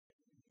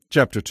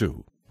Chapter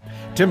 2.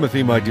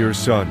 Timothy, my dear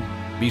son,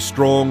 be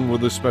strong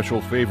with the special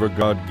favor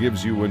God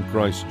gives you in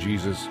Christ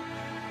Jesus.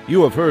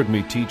 You have heard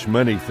me teach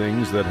many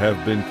things that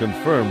have been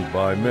confirmed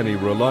by many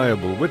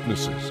reliable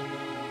witnesses.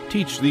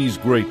 Teach these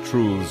great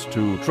truths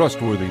to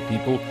trustworthy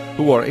people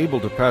who are able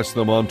to pass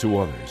them on to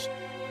others.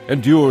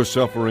 Endure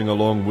suffering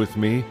along with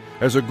me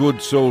as a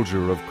good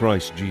soldier of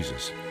Christ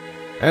Jesus.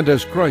 And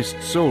as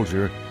Christ's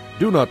soldier,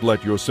 do not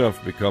let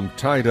yourself become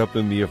tied up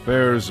in the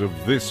affairs of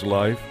this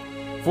life,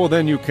 for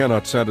then you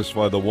cannot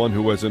satisfy the one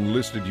who has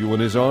enlisted you in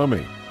his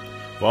army.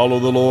 Follow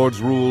the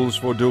Lord's rules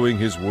for doing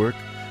his work,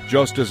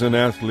 just as an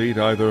athlete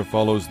either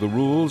follows the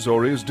rules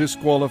or is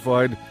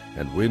disqualified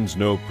and wins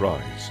no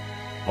prize.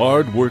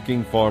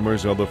 Hard-working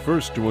farmers are the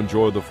first to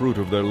enjoy the fruit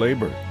of their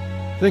labor.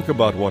 Think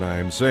about what I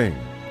am saying.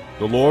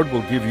 The Lord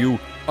will give you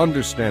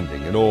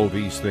understanding in all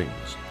these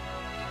things.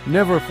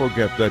 Never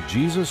forget that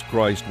Jesus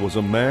Christ was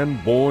a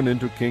man born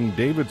into King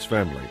David's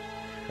family,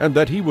 and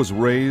that he was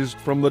raised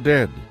from the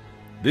dead.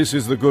 This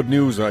is the good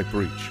news I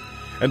preach,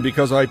 and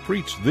because I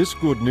preach this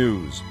good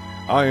news,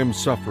 I am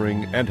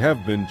suffering and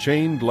have been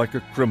chained like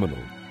a criminal.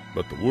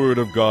 But the Word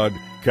of God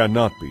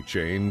cannot be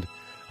chained.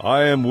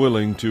 I am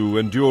willing to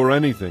endure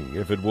anything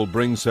if it will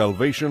bring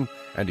salvation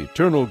and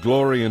eternal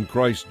glory in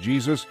Christ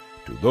Jesus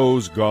to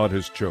those God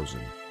has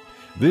chosen.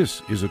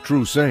 This is a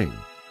true saying.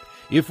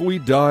 If we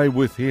die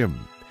with him,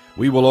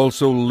 we will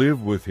also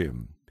live with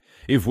him.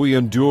 If we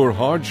endure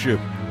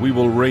hardship, we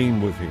will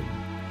reign with him.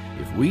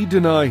 If we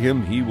deny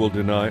him, he will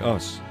deny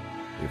us.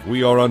 If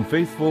we are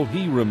unfaithful,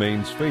 he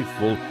remains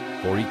faithful,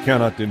 for he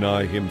cannot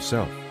deny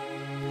himself.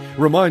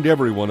 Remind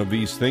everyone of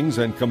these things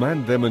and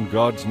command them in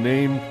God's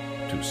name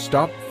to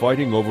stop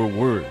fighting over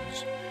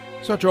words.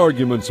 Such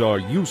arguments are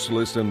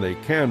useless and they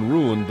can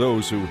ruin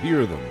those who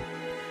hear them.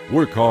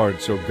 Work hard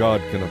so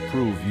God can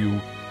approve you.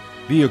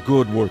 Be a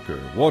good worker,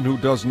 one who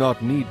does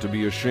not need to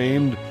be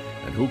ashamed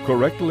and who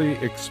correctly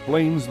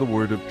explains the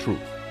word of truth.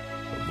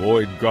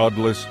 Avoid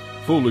godless,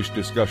 foolish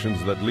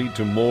discussions that lead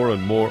to more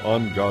and more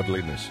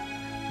ungodliness.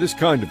 This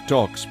kind of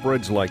talk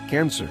spreads like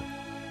cancer.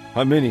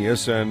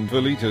 Hymenaeus and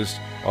Philetus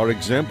are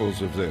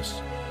examples of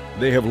this.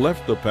 They have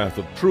left the path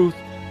of truth,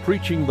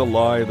 preaching the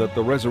lie that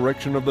the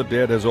resurrection of the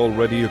dead has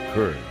already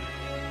occurred,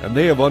 and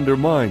they have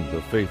undermined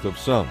the faith of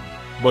some.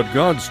 But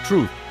God's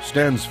truth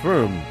stands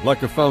firm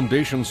like a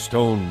foundation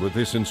stone with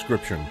this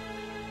inscription: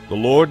 The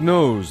Lord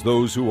knows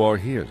those who are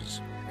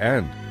his,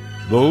 and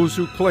those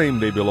who claim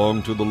they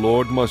belong to the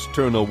Lord must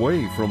turn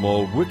away from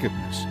all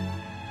wickedness.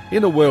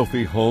 In a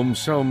wealthy home,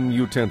 some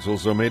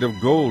utensils are made of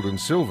gold and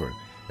silver,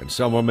 and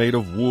some are made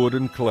of wood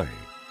and clay.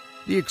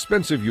 The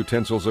expensive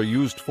utensils are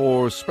used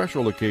for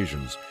special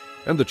occasions,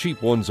 and the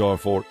cheap ones are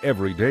for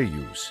everyday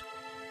use.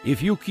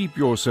 If you keep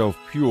yourself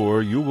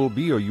pure, you will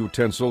be a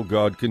utensil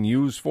God can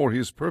use for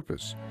his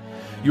purpose.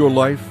 Your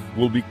life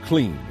will be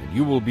clean, and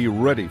you will be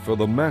ready for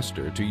the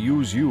Master to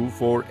use you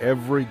for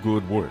every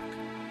good work.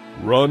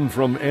 Run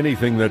from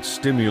anything that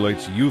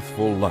stimulates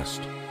youthful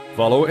lust.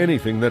 Follow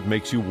anything that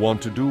makes you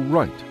want to do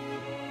right.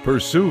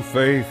 Pursue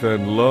faith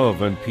and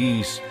love and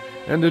peace,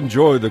 and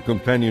enjoy the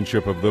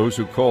companionship of those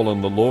who call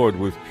on the Lord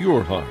with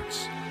pure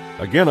hearts.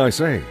 Again I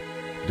say,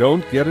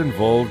 don't get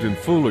involved in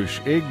foolish,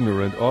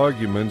 ignorant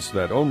arguments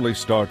that only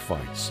start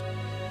fights.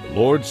 The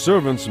Lord's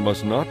servants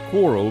must not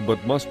quarrel,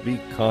 but must be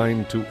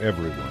kind to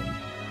everyone.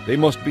 They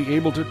must be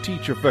able to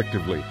teach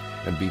effectively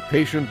and be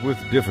patient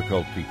with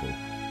difficult people.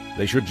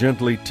 They should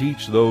gently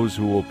teach those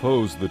who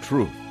oppose the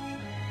truth.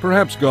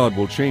 Perhaps God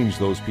will change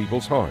those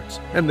people's hearts,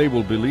 and they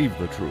will believe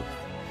the truth.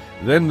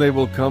 Then they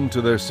will come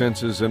to their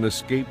senses and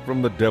escape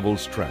from the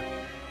devil's trap,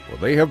 for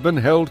they have been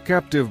held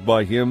captive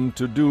by him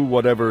to do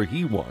whatever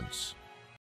he wants.